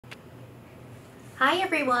Hi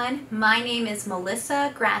everyone, my name is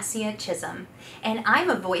Melissa Grassia Chisholm, and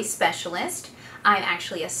I'm a voice specialist. I'm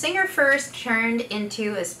actually a singer first turned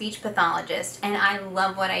into a speech pathologist, and I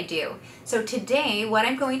love what I do. So today what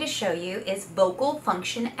I'm going to show you is vocal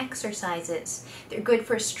function exercises. They're good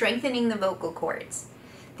for strengthening the vocal cords.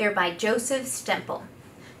 They're by Joseph Stemple.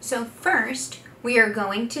 So first we are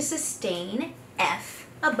going to sustain F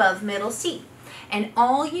above middle C. And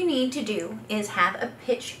all you need to do is have a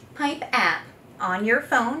pitch pipe app on your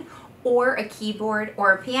phone or a keyboard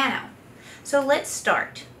or a piano. So let's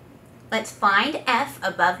start. Let's find F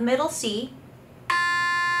above middle C.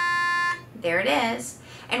 There it is.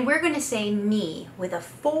 And we're going to say me with a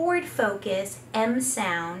forward focus M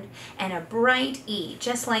sound and a bright E,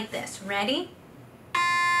 just like this. Ready?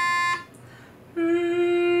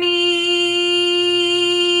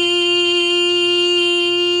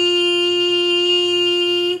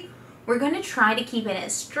 We're going to try to keep it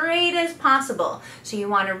as straight as possible. So you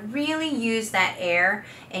want to really use that air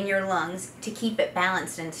in your lungs to keep it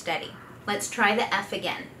balanced and steady. Let's try the F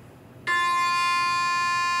again.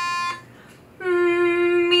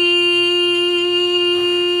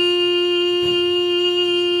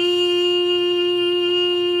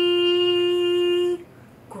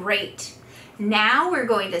 Great. Now we're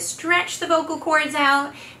going to stretch the vocal cords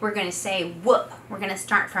out. We're going to say whoop. We're going to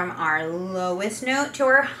start from our lowest note to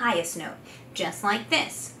our highest note, just like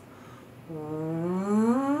this.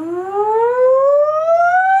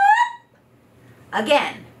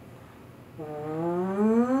 Again.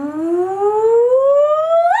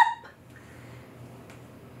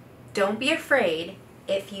 Don't be afraid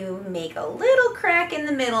if you make a little crack in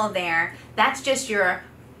the middle there. That's just your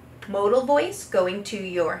modal voice going to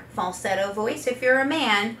your falsetto voice if you're a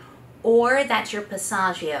man, or that's your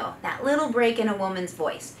passaggio, that little break in a woman's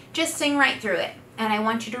voice. Just sing right through it, and I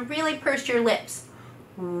want you to really purse your lips.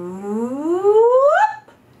 Whoop!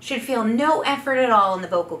 Should feel no effort at all in the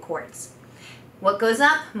vocal cords. What goes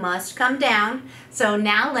up must come down, so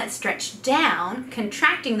now let's stretch down,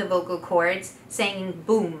 contracting the vocal cords, saying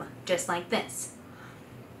boom, just like this.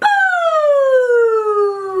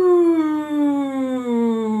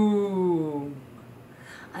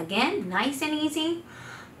 Again, nice and easy.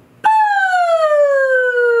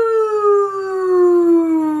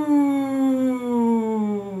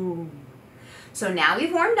 Boom! So now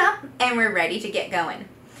we've warmed up and we're ready to get going.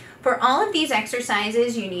 For all of these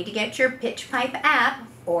exercises, you need to get your pitch pipe app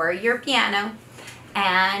or your piano,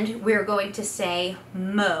 and we're going to say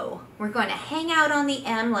mo. We're going to hang out on the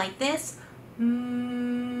M like this.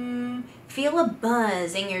 Feel a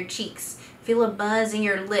buzz in your cheeks. Feel a buzz in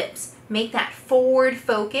your lips. Make that forward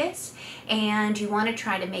focus, and you want to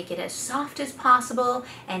try to make it as soft as possible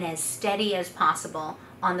and as steady as possible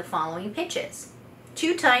on the following pitches.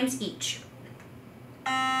 2 times each.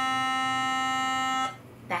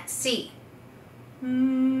 That's C.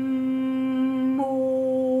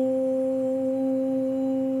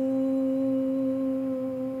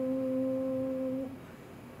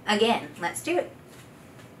 Again, let's do it.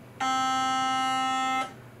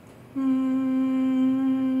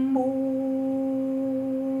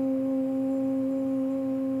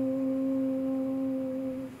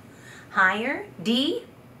 Higher, D.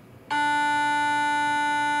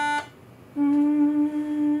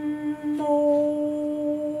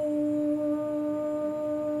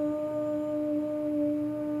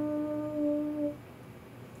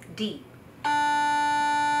 D.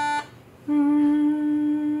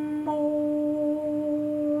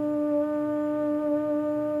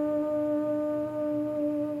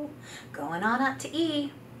 Going on up to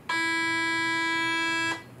E.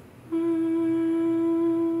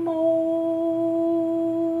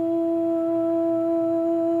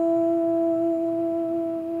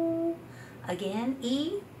 Again,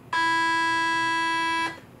 E.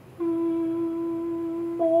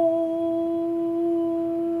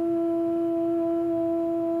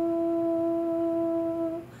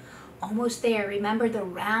 Almost there. Remember the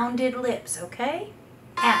rounded lips, okay?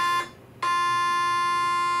 F.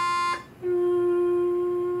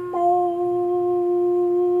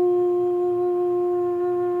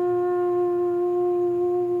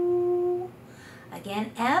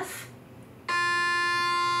 Again, F.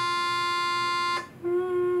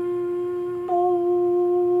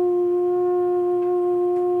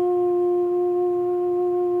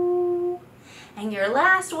 And your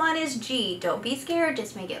last one is G. Don't be scared,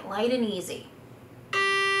 just make it light and easy.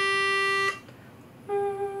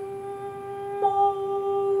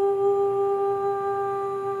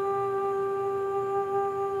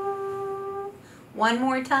 One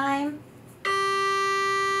more time.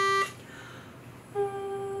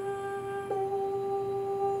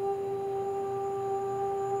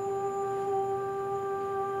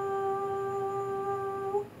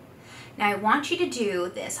 Now I want you to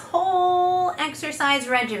do this whole exercise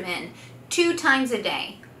regimen 2 times a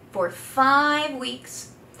day for 5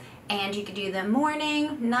 weeks, and you can do them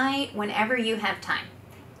morning, night, whenever you have time.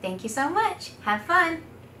 Thank you so much. Have fun.